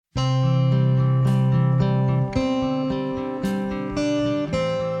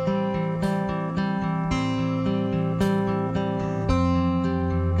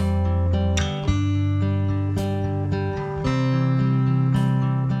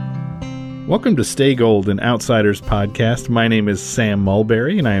Welcome to Stay Gold, an Outsiders podcast. My name is Sam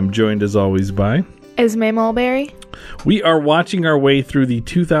Mulberry, and I am joined as always by Esme Mulberry. We are watching our way through the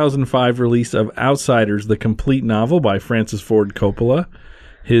 2005 release of Outsiders, the complete novel by Francis Ford Coppola,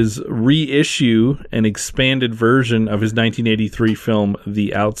 his reissue and expanded version of his 1983 film,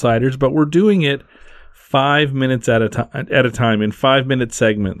 The Outsiders, but we're doing it 5 minutes at a time in 5-minute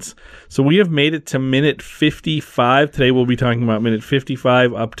segments. So we have made it to minute 55. Today we'll be talking about minute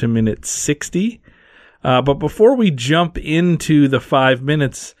 55 up to minute 60. But before we jump into the 5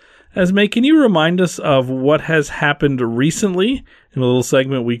 minutes, Esme, can you remind us of what has happened recently in a little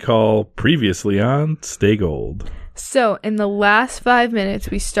segment we call Previously on Stay Gold? So in the last 5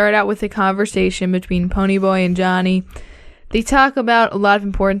 minutes, we start out with a conversation between Ponyboy and Johnny. They talk about a lot of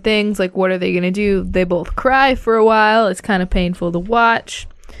important things, like what are they going to do? They both cry for a while. It's kind of painful to watch.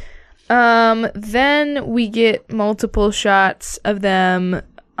 Then we get multiple shots of them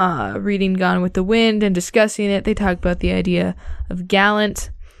reading Gone with the Wind and discussing it. They talk about the idea of gallant.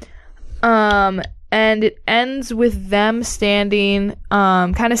 And it ends with them standing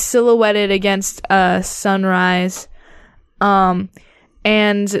kind of silhouetted against a sunrise.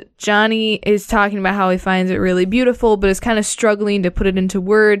 And Johnny is talking about how he finds it really beautiful, but is kind of struggling to put it into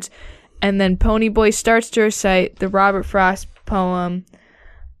words. And then Ponyboy starts to recite the Robert Frost poem,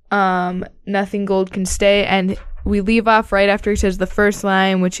 Nothing Gold Can Stay. And we leave off right after he says the first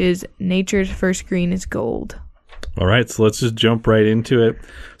line, which is, nature's first green is gold. All right, so let's just jump right into it.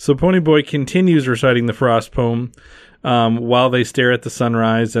 So Ponyboy continues reciting the Frost poem while they stare at the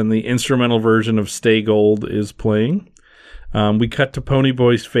sunrise, and the instrumental version of Stay Gold is playing. We cut to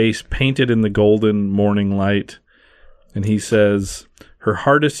Ponyboy's face painted in the golden morning light, and he says, her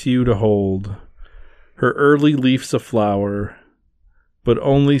hardest hue to hold, her early leaf's a flower, but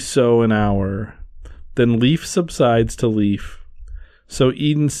only so an hour, then leaf subsides to leaf, so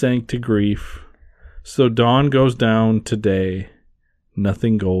Eden sank to grief, so dawn goes down to day,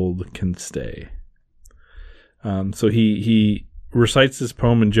 nothing gold can stay. So he recites this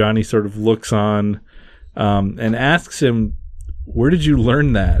poem, and Johnny sort of looks on and asks him, where did you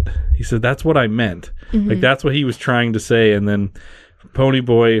learn that? He said, that's what I meant. Mm-hmm. Like, that's what he was trying to say. And then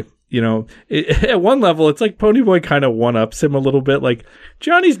Ponyboy, at one level, it's like Ponyboy kind of one-ups him a little bit. Like,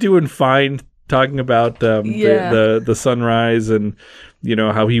 Johnny's doing fine talking about the sunrise and,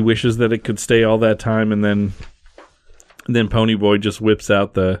 how he wishes that it could stay all that time. And then Ponyboy just whips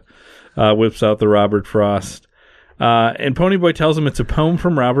out the Robert Frost. And Ponyboy tells him it's a poem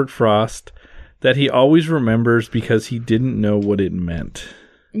from Robert Frost that he always remembers because he didn't know what it meant.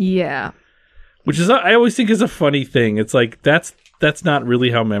 Yeah. Which is, I always think, is a funny thing. It's like, that's not really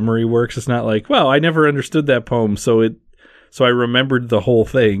how memory works. It's not like, well, I never understood that poem, so I remembered the whole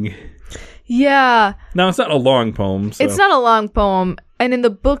thing. Yeah. No, it's not a long poem. So. It's not a long poem. And in the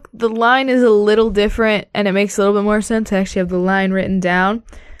book, the line is a little different, and it makes a little bit more sense to actually have the line written down.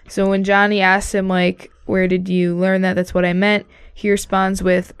 So when Johnny asks him, like, where did you learn that? That's what I meant. He responds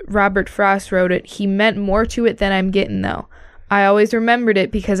with, Robert Frost wrote it. He meant more to it than I'm getting, though. I always remembered it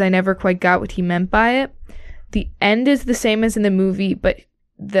because I never quite got what he meant by it. The end is the same as in the movie, but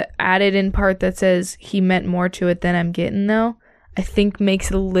the added in part that says he meant more to it than I'm getting, though, I think makes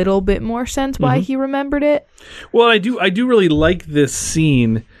a little bit more sense why he remembered it. Well, I do really like this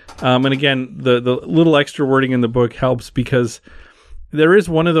scene. And again, the little extra wording in the book helps because there is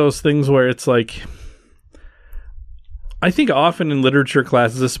one of those things where it's like, I think often in literature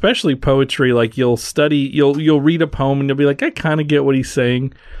classes, especially poetry, like you'll read a poem and you'll be like, I kind of get what he's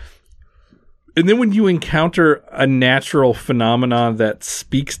saying. And then when you encounter a natural phenomenon that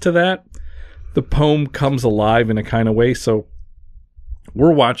speaks to that, the poem comes alive in a kind of way. So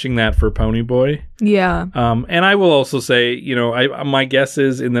we're watching that for Ponyboy. Yeah. And I will also say, my guess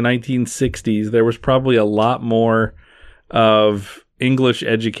is in the 1960s, there was probably a lot more of English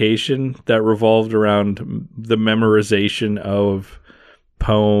education that revolved around the memorization of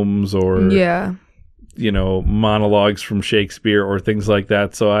poems or monologues from Shakespeare or things like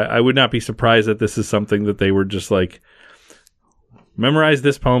that. So I would not be surprised that this is something that they were just like, memorize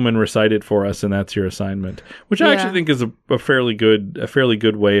this poem and recite it for us, and that's your assignment, which I actually think is a fairly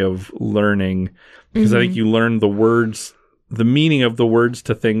good way of learning, because I think you learn the words, the meaning of the words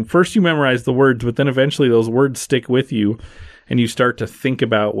to things. First you memorize the words, but then eventually those words stick with you and you start to think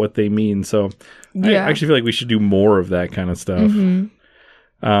about what they mean. So I actually feel like we should do more of that kind of stuff.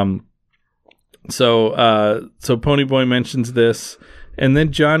 So Ponyboy mentions this, and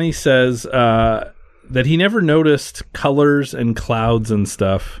then Johnny says that he never noticed colors and clouds and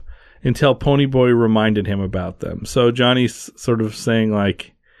stuff until Ponyboy reminded him about them. So Johnny's sort of saying,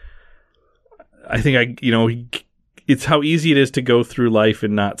 like, I think it's how easy it is to go through life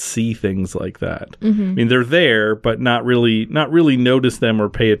and not see things like that. I mean, they're there, but not really notice them or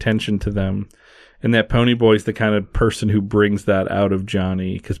pay attention to them. And that Ponyboy's the kind of person who brings that out of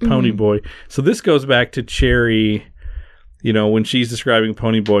Johnny, because Ponyboy. So this goes back to Cherry, when she's describing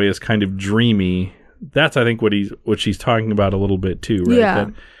Ponyboy as kind of dreamy. That's, I think, what she's talking about a little bit too, right? Yeah.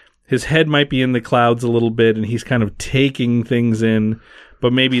 That his head might be in the clouds a little bit, and he's kind of taking things in,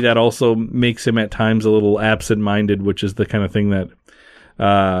 but maybe that also makes him at times a little absent-minded, which is the kind of thing that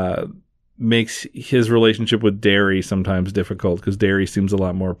makes his relationship with Derry sometimes difficult, because Derry seems a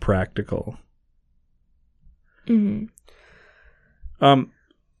lot more practical. Mm-hmm.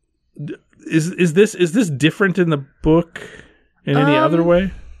 Is this different in the book in any other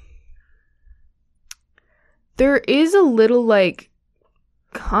way? There is a little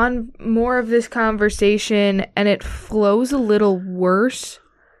more of this conversation, and it flows a little worse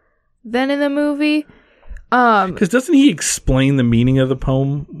than in the movie. Because doesn't he explain the meaning of the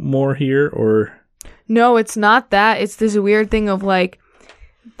poem more here, or? No, it's not that. It's this weird thing of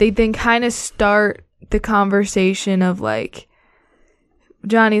they then kind of start the conversation of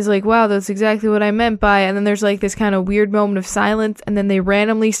Johnny's wow, that's exactly what I meant by, and then there's this kind of weird moment of silence, and then they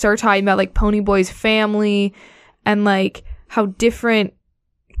randomly start talking about Ponyboy's family and how different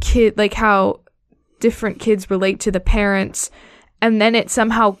kids relate to the parents, and then it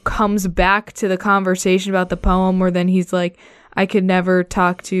somehow comes back to the conversation about the poem where then he's I could never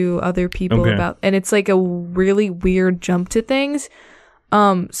talk to other people about, and it's a really weird jump to things.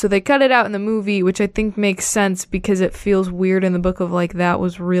 So they cut it out in the movie, which I think makes sense because it feels weird in the book of that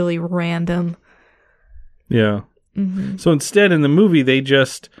was really random. Yeah. Mm-hmm. So instead in the movie, they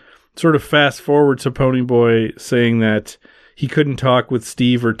just sort of fast forward to Ponyboy saying that he couldn't talk with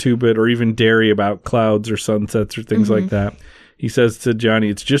Steve or Two-Bit or even Derry about clouds or sunsets or things like that. He says to Johnny,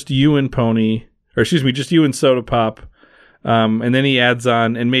 it's just you and just you and Soda Pop. And then he adds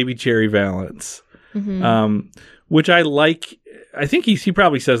on, and maybe Cherry Valance. Which I like. I think he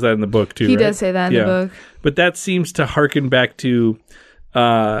probably says that in the book too. He right? does say that in the book. But that seems to harken back to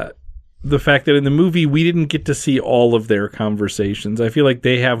the fact that in the movie we didn't get to see all of their conversations. I feel like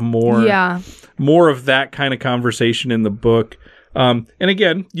they have more of that kind of conversation in the book. And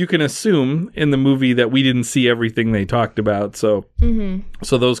again, you can assume in the movie that we didn't see everything they talked about. So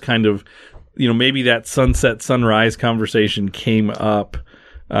so those kind of, maybe that sunset sunrise conversation came up,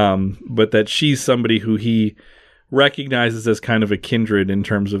 but that she's somebody who he recognizes as kind of a kindred in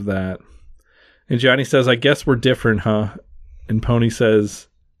terms of that. And Johnny says, I guess we're different, huh? And Pony says,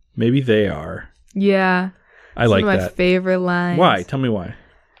 maybe they are. Yeah. I like that. One of my favorite lines. Why? Tell me why.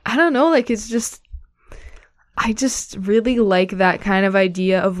 I don't know. It's just, I just really like that kind of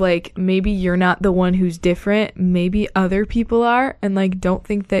idea of maybe you're not the one who's different. Maybe other people are. And don't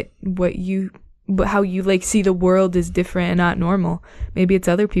think that how you see the world is different and not normal. Maybe it's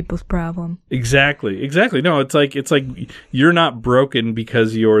other people's problem. Exactly. No, it's like you're not broken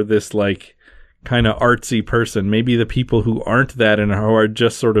because you're this kind of artsy person. Maybe the people who aren't that and who are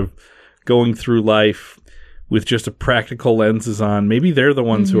just sort of going through life with just a practical lenses on, maybe they're the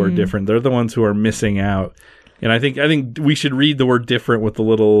ones who are different. They're the ones who are missing out. And I think we should read the word different with a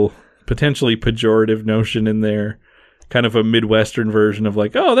little potentially pejorative notion in there. Kind of a Midwestern version of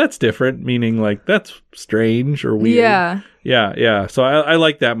oh, that's different, meaning that's strange or weird. Yeah. So I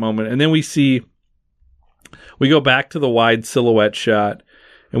like that moment. And then we go back to the wide silhouette shot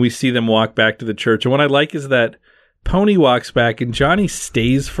and we see them walk back to the church. And what I like is that Pony walks back and Johnny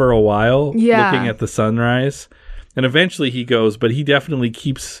stays for a while looking at the sunrise. And eventually he goes, but he definitely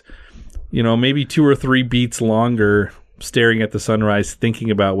keeps, maybe 2 or 3 beats longer staring at the sunrise, thinking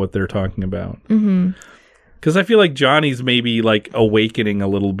about what they're talking about. Because I feel like Johnny's maybe awakening a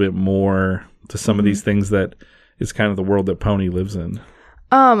little bit more to some of these things that is kind of the world that Pony lives in.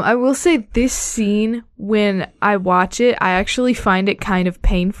 I will say this scene, when I watch it, I actually find it kind of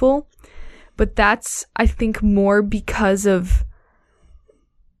painful. But that's, I think, more because of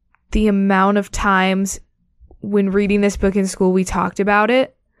the amount of times when reading this book in school we talked about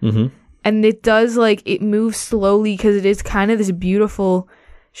it. And it does, it moves slowly because it is kind of this beautiful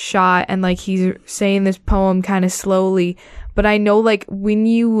shot, and he's saying this poem kind of slowly, but I know when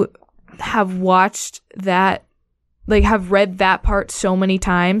you have watched that, have read that part so many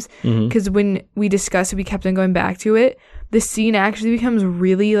times, because when we discussed it we kept on going back to it, the scene actually becomes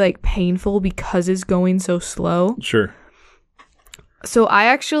really painful because it's going so slow. Sure. So I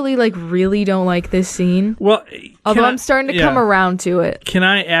actually really don't like this scene, well, although I'm starting to come around to it. Can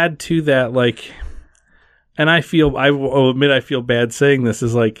I add to that and I will admit I feel bad saying this,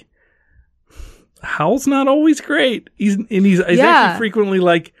 is Howl's not always great. He's actually frequently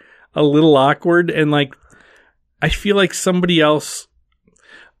a little awkward, and I feel like somebody else.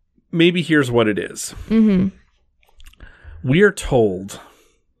 Maybe here's what it is. Mm-hmm. We are told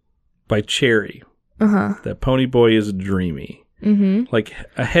by Cherry that Ponyboy is dreamy. Mm-hmm. Like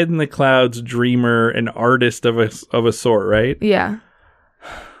a head in the clouds dreamer, an artist of a sort, right? Yeah.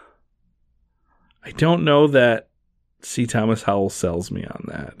 I don't know that C. Thomas Howell sells me on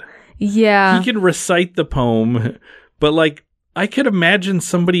that. Yeah. He can recite the poem, but like I could imagine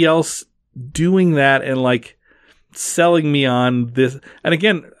somebody else doing that and like selling me on this. And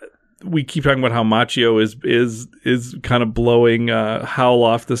again, we keep talking about how Machio is kind of blowing Howell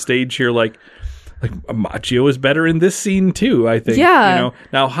off the stage here. Like Machio is better in this scene too, I think. Yeah. You know,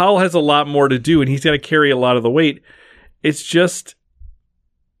 now Howell has a lot more to do and he's got to carry a lot of the weight. It's just,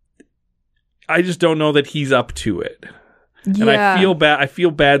 I just don't know that he's up to it. Yeah. And I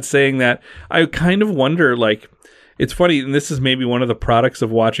feel bad saying that. I kind of wonder, like, it's funny, and this is maybe one of the products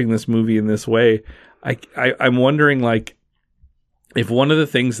of watching this movie in this way. I'm wondering, like, if one of the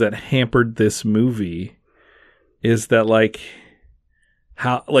things that hampered this movie is that, like,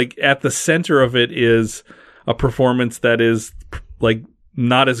 how, like, at the center of it is a performance that is, like,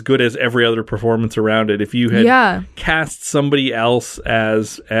 not as good as every other performance around it. If you had cast somebody else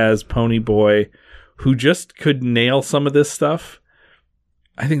as Ponyboy who just could nail some of this stuff,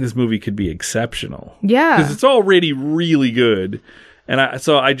 I think this movie could be exceptional. Yeah. Because it's already really good. And I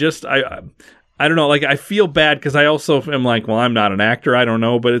don't know, like I feel bad because I also am like, well, I'm not an actor. I don't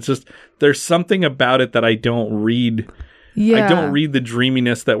know. But it's just, there's something about it that I don't read. Yeah. I don't read the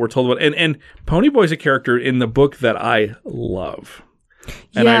dreaminess that we're told about. And Ponyboy's a character in the book that I love.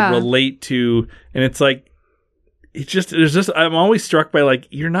 And I relate to. And it's like, I'm always struck by like,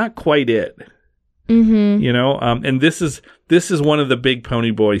 you're not quite it. Mm-hmm. You know, and this is one of the big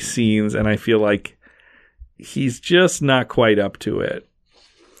Ponyboy scenes, and I feel like he's just not quite up to it.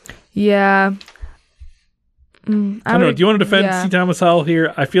 Yeah. I don't know. Do you want to defend C. Thomas Howell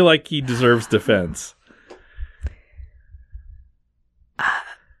here? I feel like he deserves defense.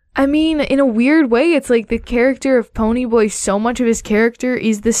 I mean, in a weird way, it's like the character of Ponyboy, so much of his character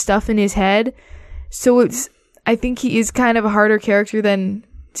is the stuff in his head. So I think he is kind of a harder character than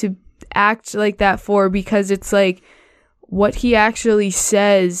to act like that for, because it's like what he actually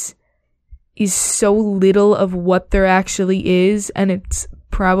says is so little of what there actually is, and it's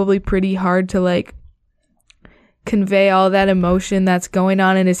probably pretty hard to like convey all that emotion that's going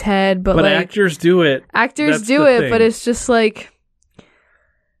on in his head. But like, actors do it. Actors do it, but it's just like,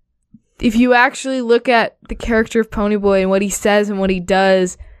 if you actually look at the character of Ponyboy and what he says and what he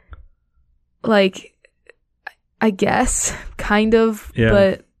does, like, I guess kind of,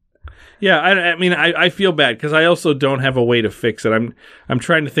 but. Yeah, I mean, I feel bad because I also don't have a way to fix it. I'm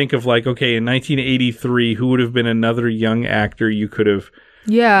trying to think of like, okay, in 1983, who would have been another young actor you could have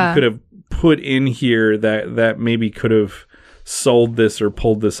put in here that maybe could have sold this or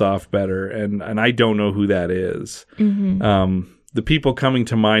pulled this off better, and I don't know who that is. Mm-hmm. The people coming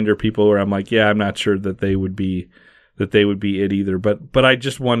to mind are people where I'm like, yeah, I'm not sure that they would be it either. But I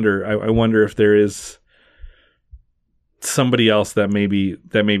just wonder. I wonder if there is somebody else that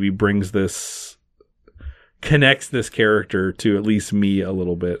maybe brings this, connects this character to at least me a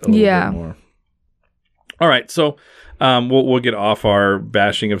little bit more. All right, so we'll get off our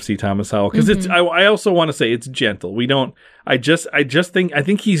bashing of C. Thomas Howell because it's. I also want to say it's gentle. We don't. I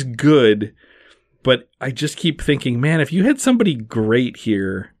think he's good, but I just keep thinking, man, if you had somebody great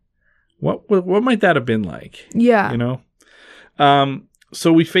here, what might that have been like? Yeah, you know.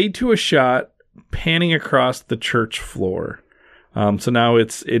 So we fade to a shot panning across the church floor. So now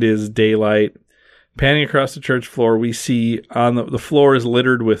it is daylight. Panning across the church floor, we see on the floor is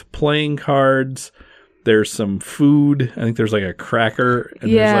littered with playing cards. There's some food. I think there's like a cracker.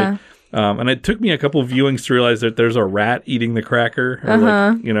 And there's like, and it took me a couple viewings to realize that there's a rat eating the cracker. Or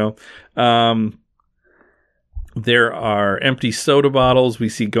like, you know, there are empty soda bottles. We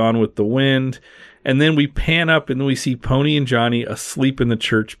see Gone with the Wind. And then we pan up and we see Pony and Johnny asleep in the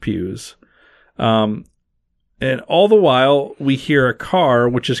church pews. And all the while we hear a car,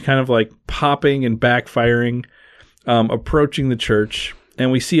 which is kind of like popping and backfiring, approaching the church.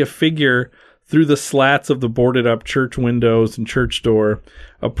 And we see a figure through the slats of the boarded up church windows and church door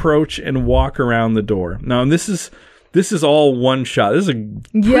approach and walk around the door. Now, and this is all one shot. This is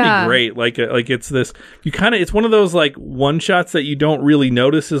pretty great. Like it's this, it's one of those like one shots that you don't really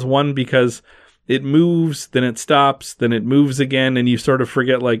notice as one because it moves, then it stops, then it moves again. And you sort of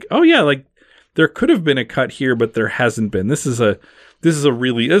forget like, oh yeah, like, there could have been a cut here, but there hasn't been. This is a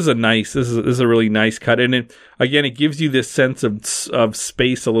really nice cut, and it gives you this sense of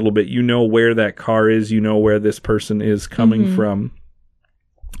space a little bit. You know where that car is. You know where this person is coming from.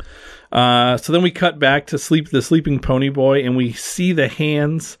 So then we cut back to the sleeping pony boy, and we see the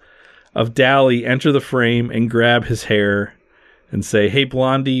hands of Dally enter the frame and grab his hair and say, "Hey,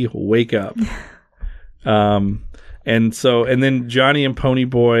 Blondie, wake up." And then Johnny and Pony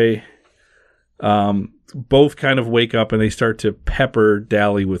Boy both kind of wake up, and they start to pepper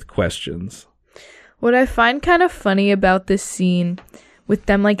Dally with questions. What I find kind of funny about this scene with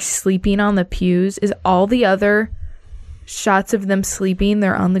them like sleeping on the pews is all the other shots of them sleeping,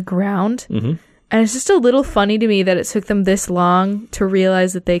 they're on the ground. Mm-hmm. And it's just a little funny to me that it took them this long to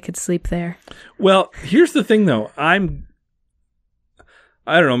realize that they could sleep there. Well, here's the thing, though. I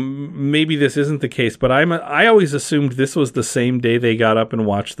don't know, maybe this isn't the case, but I always assumed this was the same day they got up and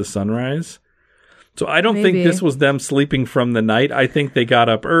watched the sunrise. So I don't think this was them sleeping from the night. I think they got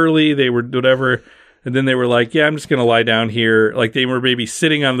up early, they were whatever, and then they were like, yeah, I'm just going to lie down here. Like they were maybe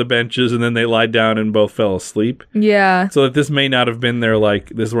sitting on the benches, and then they lied down and both fell asleep. Yeah. So that this may not have been their, like,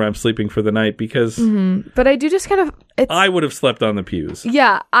 this is where I'm sleeping for the night, because But I do just kind of... I would have slept on the pews.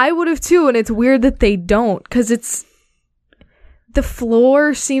 Yeah, I would have too, and it's weird that they don't, because it's... The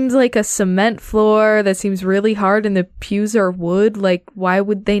floor seems like a cement floor that seems really hard, and the pews are wood. Like, why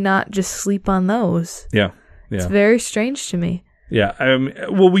would they not just sleep on those? Yeah. It's very strange to me. Yeah.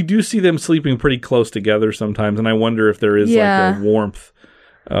 Well, we do see them sleeping pretty close together sometimes, and I wonder if there is like a warmth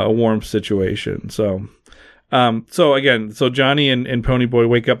situation. So Johnny and Pony Boy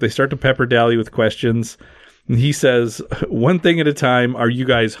wake up. They start to pepper Dally with questions. And he says, one thing at a time, are you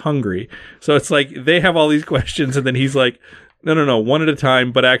guys hungry? So it's like they have all these questions, and then he's like, no, one at a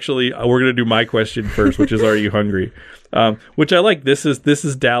time, but actually we're going to do my question first, which is, are you hungry? Which I like. This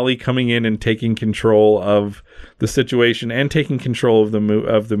is Dally coming in and taking control of the situation and taking control of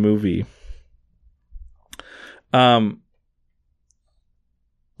the movie.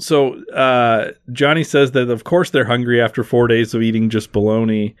 So Johnny says that of course they're hungry after 4 days of eating just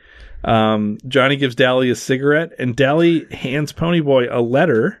bologna. Johnny gives Dally a cigarette, and Dally hands Pony Boy a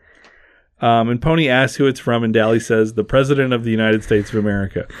letter. And Pony asks who it's from, and Dally says, the President of the United States of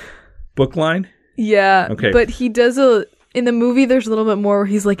America. Book line? Yeah. Okay. But he does in the movie, there's a little bit more where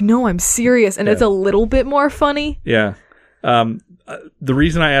he's like, no, I'm serious. And it's a little bit more funny. Yeah. The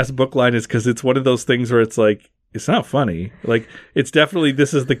reason I asked book line is because it's one of those things where it's like, it's not funny. Like, it's definitely,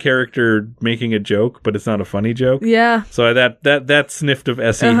 this is the character making a joke, but it's not a funny joke. Yeah. So that sniffed of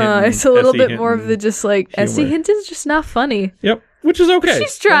Essie Hinton. It's a little bit Hinton more of the just like, humor. Essie Hinton's just not funny. Yep. Which is okay.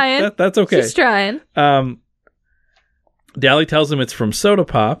 She's trying. That's okay. She's trying. Dally tells him it's from Soda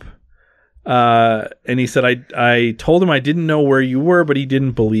Pop. And he said, I told him I didn't know where you were, but he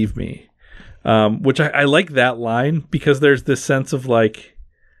didn't believe me. Which I like that line, because there's this sense of like,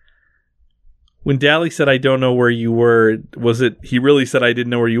 when Dally said, I don't know where you were, was it he really said I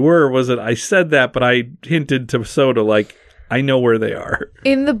didn't know where you were, or was it I said that, but I hinted to Soda, like, I know where they are?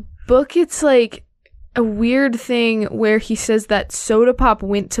 In the book, it's like a weird thing where he says that Soda Pop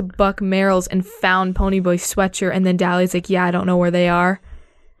went to Buck Merrill's and found Ponyboy's sweatshirt, and then Dally's like, yeah, I don't know where they are.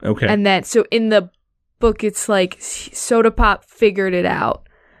 Okay. And then, so in the book, it's like Soda Pop figured it out,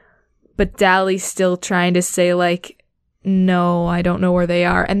 but Dally's still trying to say, like, no, I don't know where they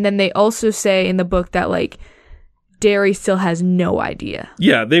are. And then they also say in the book that, like, Derry still has no idea.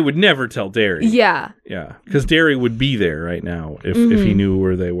 Yeah, they would never tell Derry. Yeah. Yeah, because Derry would be there right now if he knew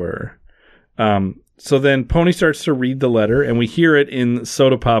where they were. So then Pony starts to read the letter, and we hear it in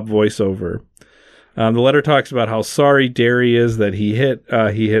Soda Pop voiceover. The letter talks about how sorry Derry is that he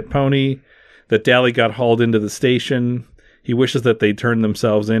hit Pony, that Dally got hauled into the station. He wishes that they turned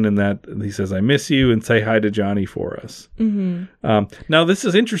themselves in, and that he says, I miss you, and say hi to Johnny for us. Mm-hmm. Now, this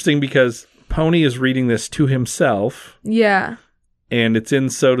is interesting because Pony is reading this to himself. Yeah. And it's in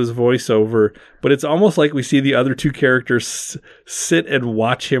Soda's voiceover, but it's almost like we see the other two characters sit and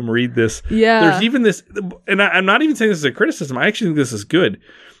watch him read this. Yeah. There's even this, and I'm not even saying this is a criticism. I actually think this is good,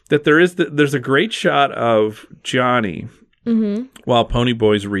 that there's a great shot of Johnny while Pony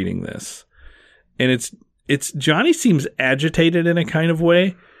Boy's reading this. And it's Johnny seems agitated in a kind of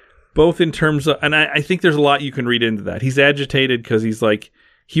way, both in terms of, and I think there's a lot you can read into that. He's agitated because he's like,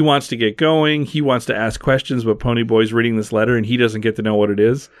 he wants to get going. He wants to ask questions, but Pony Boy's reading this letter and he doesn't get to know what it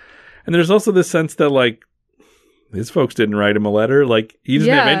is. And there's also this sense that, like, his folks didn't write him a letter. Like, he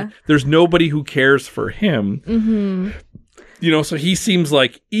doesn't have any, there's nobody who cares for him. Mm-hmm. You know, so he seems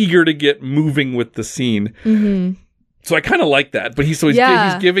like eager to get moving with the scene. Mm-hmm. So I kind of like that. But he's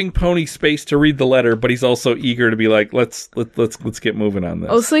giving Pony space to read the letter, but he's also eager to be like, let's get moving on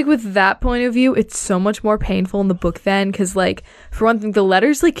this. Also, like, with that point of view, it's so much more painful in the book then, because, like, for one thing, the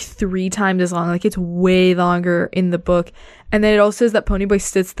letter's like 3 times as long. Like, it's way longer in the book. And then it also says that Ponyboy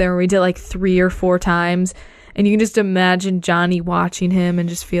sits there and reads it like 3 or 4 times. And you can just imagine Johnny watching him and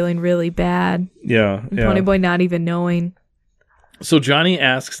just feeling really bad. Yeah. And Ponyboy not even knowing. So Johnny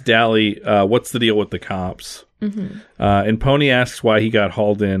asks Dally, what's the deal with the cops? And Pony asks why he got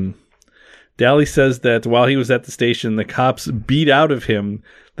hauled in. Dally says that while he was at the station, the cops beat out of him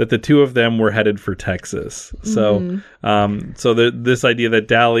that the two of them were headed for Texas. So, this idea that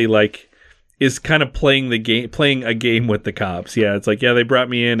Dally is kind of playing a game with the cops. Yeah, it's like, yeah, they brought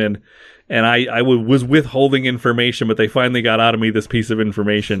me in and I was withholding information, but they finally got out of me this piece of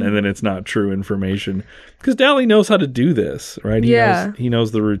information, and then it's not true information because Dally knows how to do this, right? He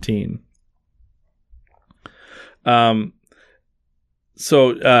knows the routine.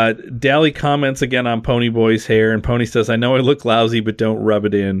 So Dally comments again on Ponyboy's hair, and Pony says, "I know I look lousy, but don't rub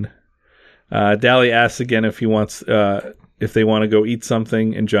it in." Dally asks again if they want to go eat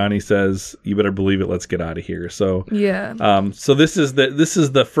something, and Johnny says, "You better believe it. Let's get out of here." So so this is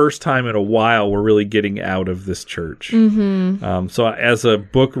the first time in a while we're really getting out of this church. So as a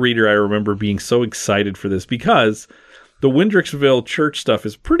book reader, I remember being so excited for this because the Windrixville church stuff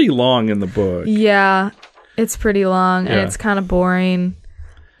is pretty long in the book. Yeah. It's pretty long and it's kind of boring.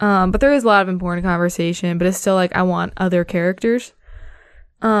 But there is a lot of important conversation, but it's still like I want other characters.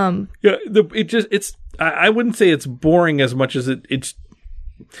 I wouldn't say it's boring as much as it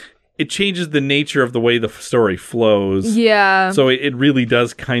changes the nature of the way the story flows. Yeah. So it really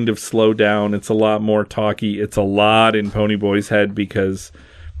does kind of slow down. It's a lot more talky. It's a lot in Ponyboy's head because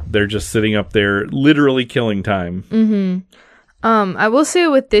they're just sitting up there literally killing time. I will say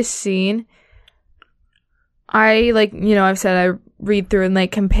with this scene, I've said I read through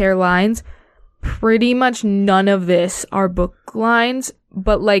and compare lines. Pretty much none of this are book lines,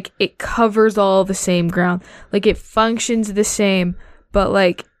 but it covers all the same ground. It functions the same,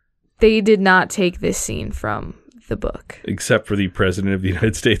 but they did not take this scene from the book. Except for the President of the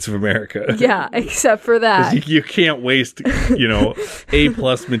United States of America. Yeah, except for that. You can't waste, A+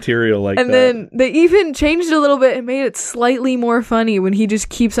 material like that. And then they even changed it a little bit and made it slightly more funny when he just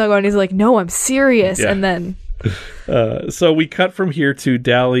keeps on going. He's like, "No, I'm serious." Yeah. And then... so we cut from here to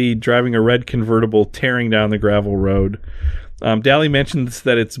Dally driving a red convertible tearing down the gravel road. Dally mentions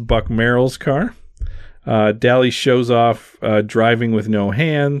that it's Buck Merrill's car. Dally shows off driving with no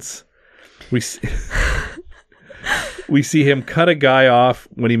hands. We see him cut a guy off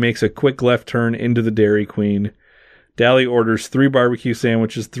when he makes a quick left turn into the Dairy Queen. Dally orders 3 barbecue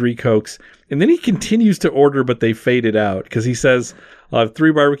sandwiches, 3 Cokes, and then he continues to order, but they faded out because he says, "I'll have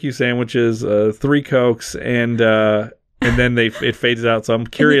 3 barbecue sandwiches, 3 Cokes," and then it fades out. So I'm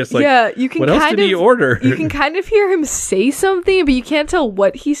curious, what else did he order? You can kind of hear him say something, but you can't tell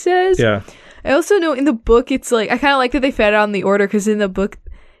what he says. Yeah. I also know in the book, it's I kind of like that they fed out on the order because in the book,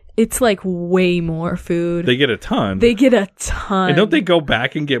 it's way more food. They get a ton. And don't they go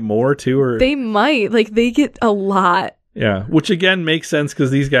back and get more too? Or they might. They get a lot. Yeah, which again makes sense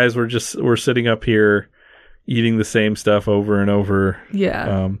because these guys were sitting up here eating the same stuff over and over.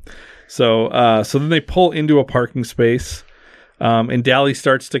 Yeah. So then they pull into a parking space, and Dally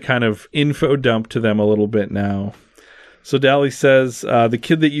starts to kind of info dump to them a little bit now. So Dally says, "The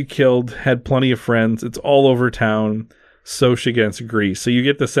kid that you killed had plenty of friends. It's all over town. Soch against Grease." So you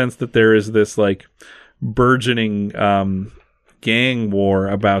get the sense that there is this burgeoning gang war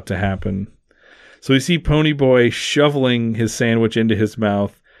about to happen. So we see Ponyboy shoveling his sandwich into his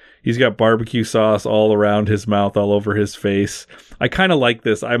mouth. He's got barbecue sauce all around his mouth, all over his face. I kind of like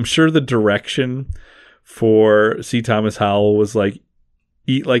this. I'm sure the direction for C. Thomas Howell was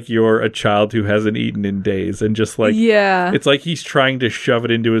eat like you're a child who hasn't eaten in days. And just it's like he's trying to shove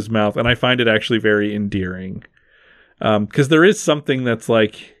it into his mouth. And I find it actually very endearing. Because there is something that's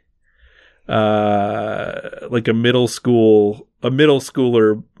like a middle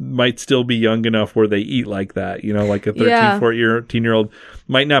schooler might still be young enough where they eat like that, like a 13-14-year-old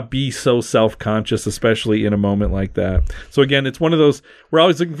might not be so self-conscious, especially in a moment like that. So again, it's one of those, we're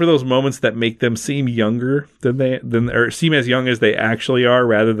always looking for those moments that make them seem younger or seem as young as they actually are,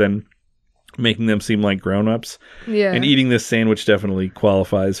 rather than making them seem like grown-ups. Yeah. And eating this sandwich definitely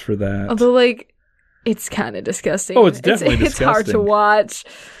qualifies for that. Although it's kind of disgusting. Oh, it's definitely disgusting. It's hard to watch.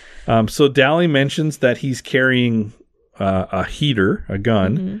 So Dally mentions that he's carrying a heater, a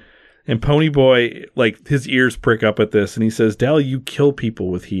gun, and Ponyboy, his ears prick up at this, and he says, "Dally, you kill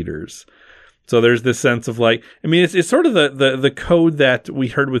people with heaters." So there's this sense of it's sort of the code that we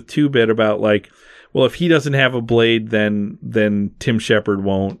heard with 2-Bit about well, if he doesn't have a blade, then Tim Shepard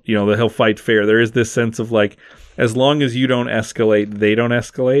won't, that he'll fight fair. There is this sense of as long as you don't escalate, they don't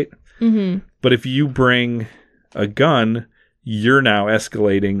escalate. But if you bring a gun, you're now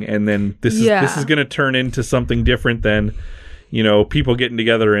escalating, and then this is going to turn into something different than, people getting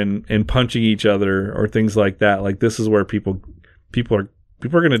together and punching each other or things like that. Like, this is where people are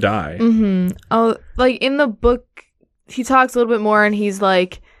going to die. Mm-hmm. Oh, like in the book, he talks a little bit more, and he's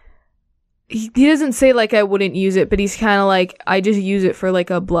like, he doesn't say like I wouldn't use it, but he's kind of like, I just use it for like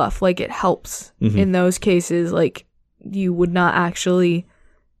a bluff. Like, it helps in those cases. Like, you would not actually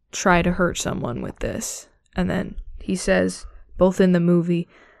try to hurt someone with this. And then he says, both in the movie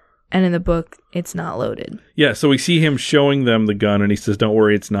and in the book, it's not loaded. Yeah, so we see him showing them the gun, and he says, don't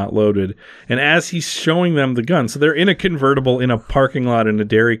worry, it's not loaded. And as he's showing them the gun, so they're in a convertible in a parking lot in a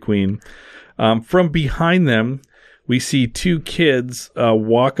Dairy Queen. From behind them, we see two kids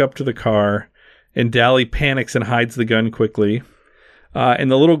walk up to the car, and Dally panics and hides the gun quickly. And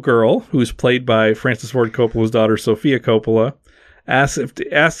the little girl, who's played by Francis Ford Coppola's daughter, Sofia Coppola,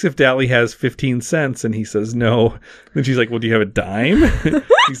 asks if Dally has 15 cents, and he says no. Then she's like, well, do you have a dime?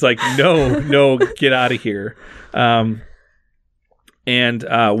 He's like, no, get out of here. And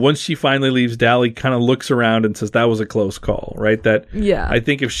once she finally leaves, Dally kind of looks around and says, that was a close call, right? I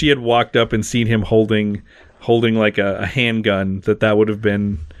think if she had walked up and seen him holding like a handgun, that would have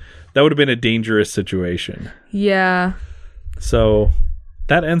been a dangerous situation. Yeah. So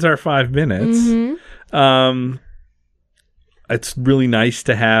that ends our 5 minutes. Mm-hmm. It's really nice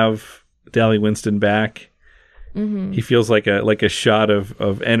to have Dally Winston back. Mm-hmm. He feels like a shot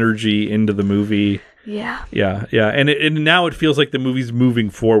of energy into the movie. Yeah. Yeah. And now it feels like the movie's moving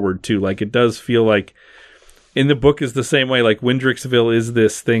forward too. Like, it does feel like, in the book is the same way. Like, Windrixville is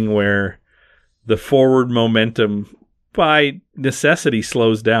this thing where the forward momentum by necessity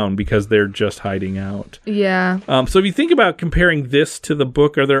slows down because they're just hiding out. Yeah. So if you think about comparing this to the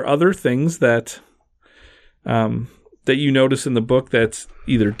book, are there other things that you notice in the book that's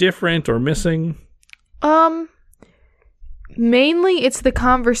either different or missing? Mainly it's the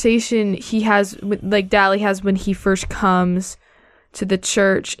conversation he has with, like, Dally has when he first comes to the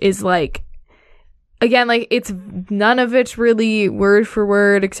church is like, again, like, it's none of it's really word for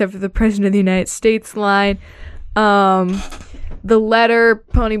word except for the President of the United States line. The letter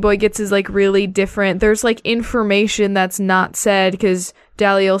Ponyboy gets is like really different. There's like information that's not said, because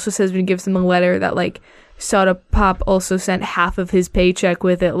Dally also says when he gives him a letter that like Soda Pop also sent half of his paycheck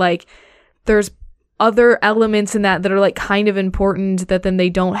with it. Like, there's other elements in that are like kind of important that then they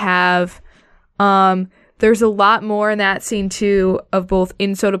don't have. There's a lot more in that scene too, of both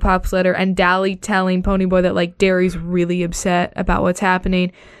in Soda Pop's letter and Dally telling Ponyboy that like Derry's really upset about what's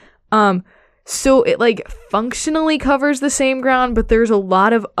happening. So it like functionally covers the same ground, but there's a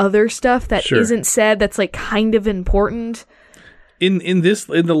lot of other stuff that isn't said that's like kind of important. In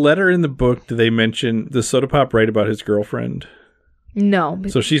the letter in the book, do they mention, does Soda Pop write about his girlfriend? No.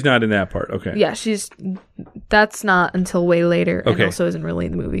 So she's not in that part. Okay. Yeah, that's not until way later, and okay. also isn't really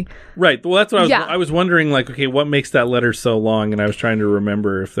in the movie. Right. Well, that's what I was wondering, like, okay, what makes that letter so long? And I was trying to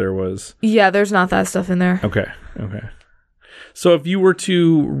remember if there was. Yeah, there's not that stuff in there. Okay. So if you were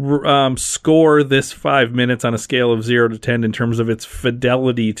to score this 5 minutes on a scale of 0 to 10 in terms of its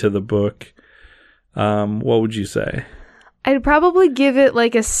fidelity to the book, what would you say? I'd probably give it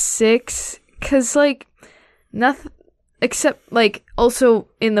like a 6, because like nothing except like also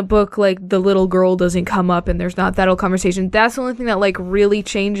in the book, like the little girl doesn't come up and there's not that whole conversation. That's the only thing that like really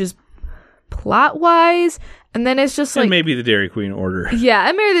changes plot wise. And then it's just like, and maybe the Dairy Queen order. Yeah,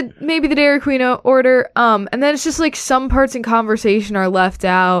 and maybe the Dairy Queen order. And then it's just like some parts in conversation are left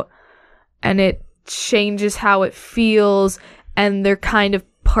out, and it changes how it feels, and they're kind of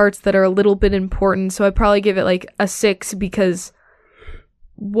parts that are a little bit important. So I'd probably give it like a 6, because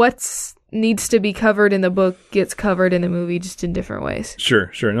what's needs to be covered in the book gets covered in the movie, just in different ways.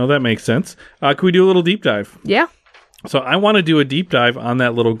 Sure. No, that makes sense. Can we do a little deep dive? Yeah. So I want to do a deep dive on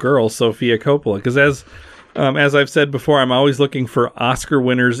that little girl, Sofia Coppola, because as I've said before, I'm always looking for Oscar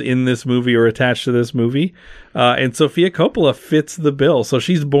winners in this movie or attached to this movie. And Sofia Coppola fits the bill. So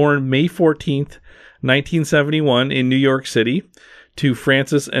she's born May 14th, 1971 in New York City to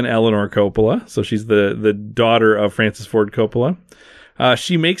Francis and Eleanor Coppola. So she's the daughter of Francis Ford Coppola.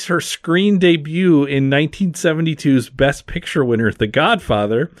 She makes her screen debut in 1972's Best Picture winner, The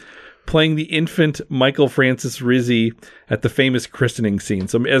Godfather, playing the infant Michael Francis Rizzi at the famous christening scene.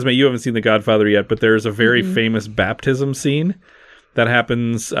 So, Esme, you haven't seen The Godfather yet, but there's a very famous baptism scene that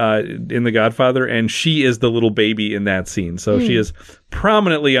happens in The Godfather, and she is the little baby in that scene. So she is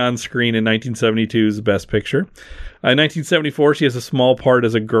prominently on screen in 1972's Best Picture. In 1974, she has a small part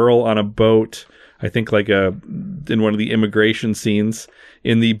as a girl on a boat, I think like in one of the immigration scenes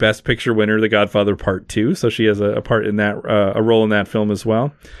in the Best Picture winner, The Godfather Part 2. So she has a part in that, a role in that film as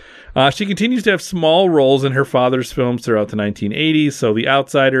well. She continues to have small roles in her father's films throughout the 1980s. So The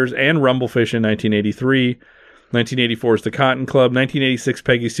Outsiders and Rumblefish in 1983. 1984 is The Cotton Club. 1986,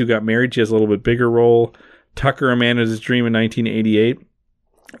 Peggy Sue Got Married. She has a little bit bigger role. Tucker, A Man Is His Dream in 1988.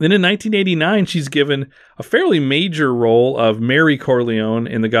 Then in 1989, she's given a fairly major role of Mary Corleone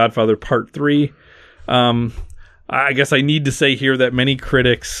in The Godfather Part 3. I guess I need to say here that many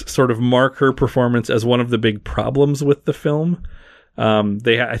critics sort of mark her performance as one of the big problems with the film.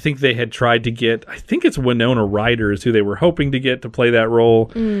 I think they had tried to get, I think it's Winona Ryder is who they were hoping to get to play that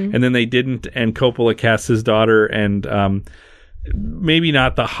role, and then they didn't, and Coppola cast his daughter, and maybe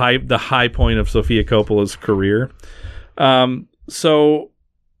not the high point of Sofia Coppola's career. So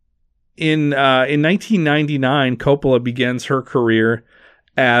in 1999, Coppola begins her career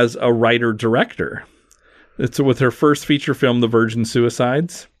as a writer-director. It's with her first feature film, The Virgin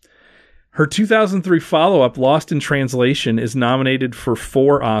Suicides. Her 2003 follow-up, Lost in Translation, is nominated for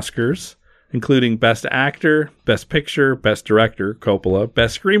 4 Oscars, including Best Actor, Best Picture, Best Director, Coppola,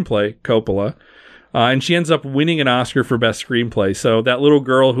 Best Screenplay, Coppola, and she ends up winning an Oscar for Best Screenplay. So that little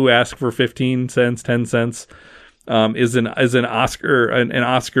girl who asked for 15 cents, 10 cents, is an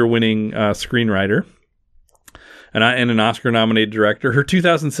Oscar-winning screenwriter and an Oscar-nominated director. Her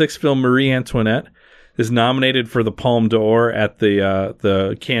 2006 film, Marie Antoinette, is nominated for the Palme d'Or at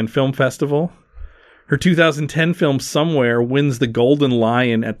the Cannes Film Festival. Her 2010 film Somewhere wins the Golden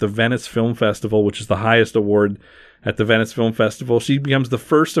Lion at the Venice Film Festival, which is the highest award at the Venice Film Festival. She becomes the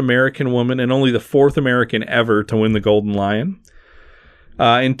first American woman and only the 4th American ever to win the Golden Lion.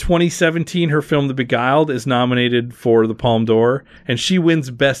 In 2017, her film The Beguiled is nominated for the Palme d'Or, and she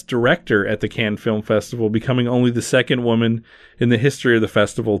wins Best Director at the Cannes Film Festival, becoming only the 2nd woman in the history of the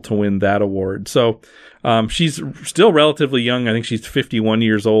festival to win that award. So she's still relatively young. I think she's 51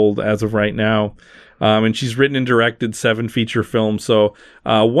 years old as of right now. And she's written and directed 7 feature films. So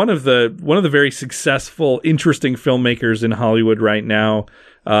one of the very successful, interesting filmmakers in Hollywood right now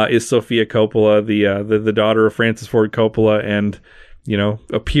is Sofia Coppola, the daughter of Francis Ford Coppola, and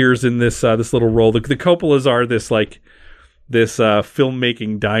appears in this little role. The Coppolas are this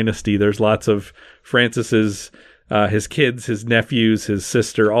filmmaking dynasty. There's lots of Francis's his kids, his nephews, his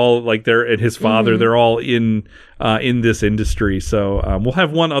sister, all and his father. They're all in this industry. So we'll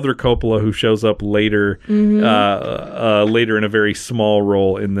have one other Coppola who shows up later later in a very small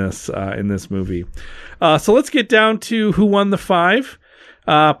role in this movie. So let's get down to who won the 5.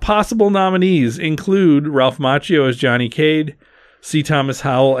 Possible nominees include Ralph Macchio as Johnny Cade, C. Thomas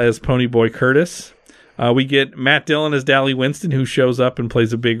Howell as Ponyboy Curtis. We get Matt Dillon as Dally Winston, who shows up and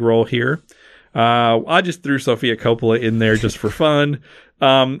plays a big role here. I just threw Sofia Coppola in there just for fun.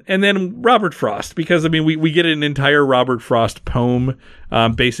 And then Robert Frost, because, we get an entire Robert Frost poem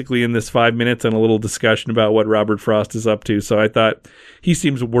basically in this 5 minutes and a little discussion about what Robert Frost is up to. So I thought he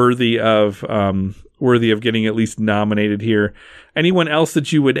seems worthy of getting at least nominated here. Anyone else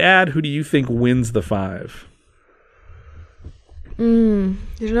that you would add? Who do you think wins the 5?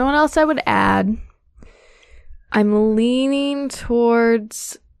 There's no one else I would add. I'm leaning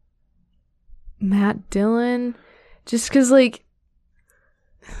towards Matt Dillon, just because, I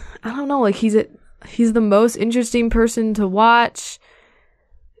don't know, he's the most interesting person to watch.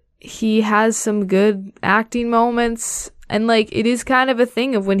 He has some good acting moments, and it is kind of a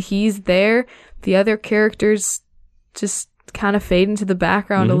thing of when he's there, the other characters just kind of fade into the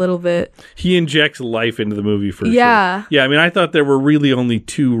background a little bit. He injects life into the movie for sure. Yeah, I thought there were really only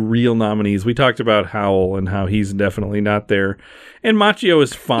 2 real nominees. We talked about Howell and how he's definitely not there, and Macchio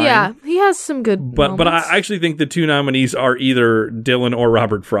is fine. Yeah, he has some good moments. But I actually think the 2 nominees are either Dillon or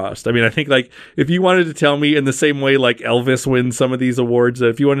Robert Frost. I think if you wanted to tell me in the same way Elvis wins some of these awards,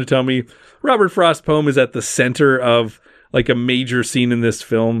 if you wanted to tell me Robert Frost's poem is at the center of a major scene in this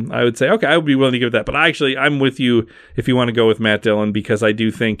film, I would say, okay, I would be willing to give that. But I'm with you if you want to go with Matt Dillon, because I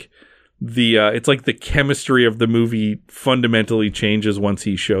do think it's the chemistry of the movie fundamentally changes once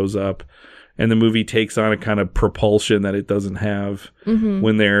he shows up, and the movie takes on a kind of propulsion that it doesn't have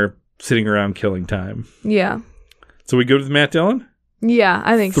when they're sitting around killing time. Yeah. So we go with Matt Dillon? Yeah,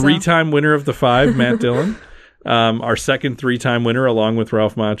 I think 3-time winner of the 5, Matt Dillon. Our second 3-time winner along with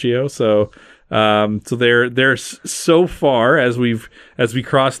Ralph Macchio. So they're so far as we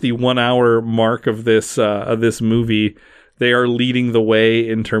cross the 1 hour mark of this movie, they are leading the way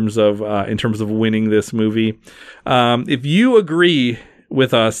in terms of winning this movie. If you agree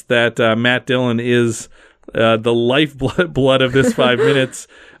with us that Matt Dillon is the lifeblood of this 5 minutes,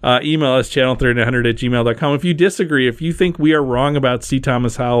 email us channel3900@gmail.com. If you disagree, if you think we are wrong about C.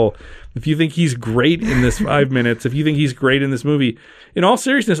 Thomas Howell, if you think he's great in this 5 minutes, if you think he's great in this movie, in all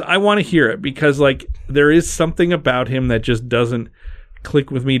seriousness, I want to hear it, because there is something about him that just doesn't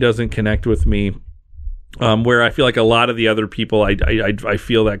click with me, doesn't connect with me. where I feel like a lot of the other people, I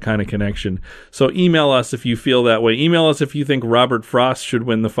feel that kind of connection. So email us if you feel that way. Email us if you think Robert Frost should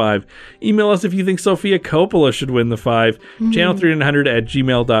win the 5. Email us if you think Sofia Coppola should win the 5.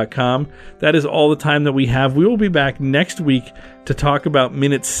 channel3900@gmail.com. That is all the time that we have. We will be back next week to talk about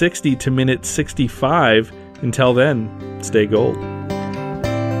minute 60 to minute 65. Until then, stay gold.